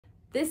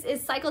This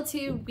is Cycle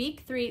 2,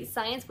 Week 3,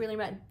 Science. We're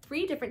learning about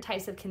 3 different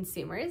types of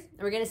consumers.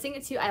 And we're going to sing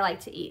it to I like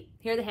to eat.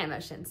 Here are the hand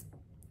motions.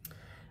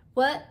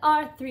 What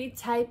are 3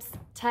 types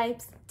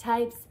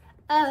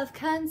of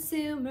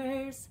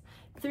consumers?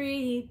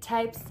 3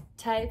 types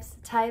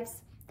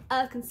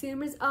of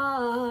consumers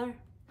are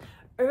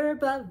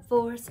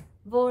herbivores,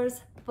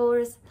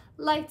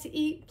 like to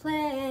eat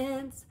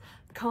plants.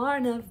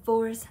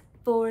 Carnivores,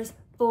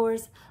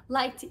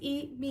 like to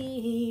eat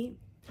meat.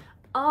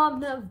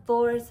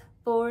 Omnivores,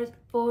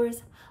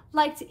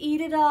 like to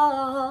eat it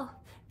all.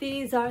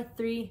 These are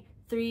three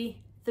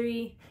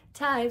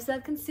types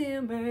of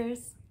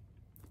consumers.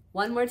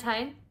 One more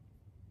time.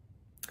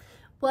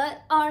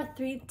 What are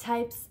 3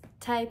 types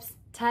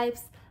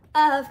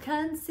of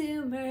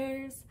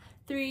consumers?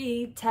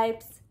 3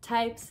 types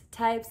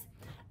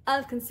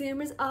of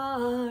consumers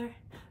are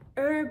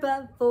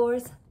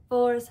herbivores,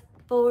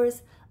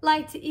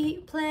 like to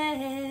eat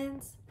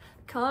plants.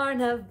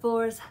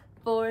 Carnivores,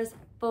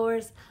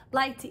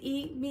 like to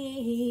eat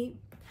meat.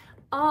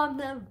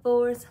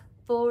 Omnivores,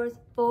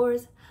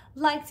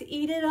 like to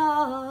eat it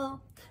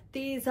all.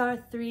 These are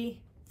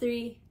three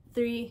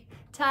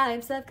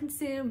types of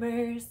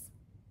consumers.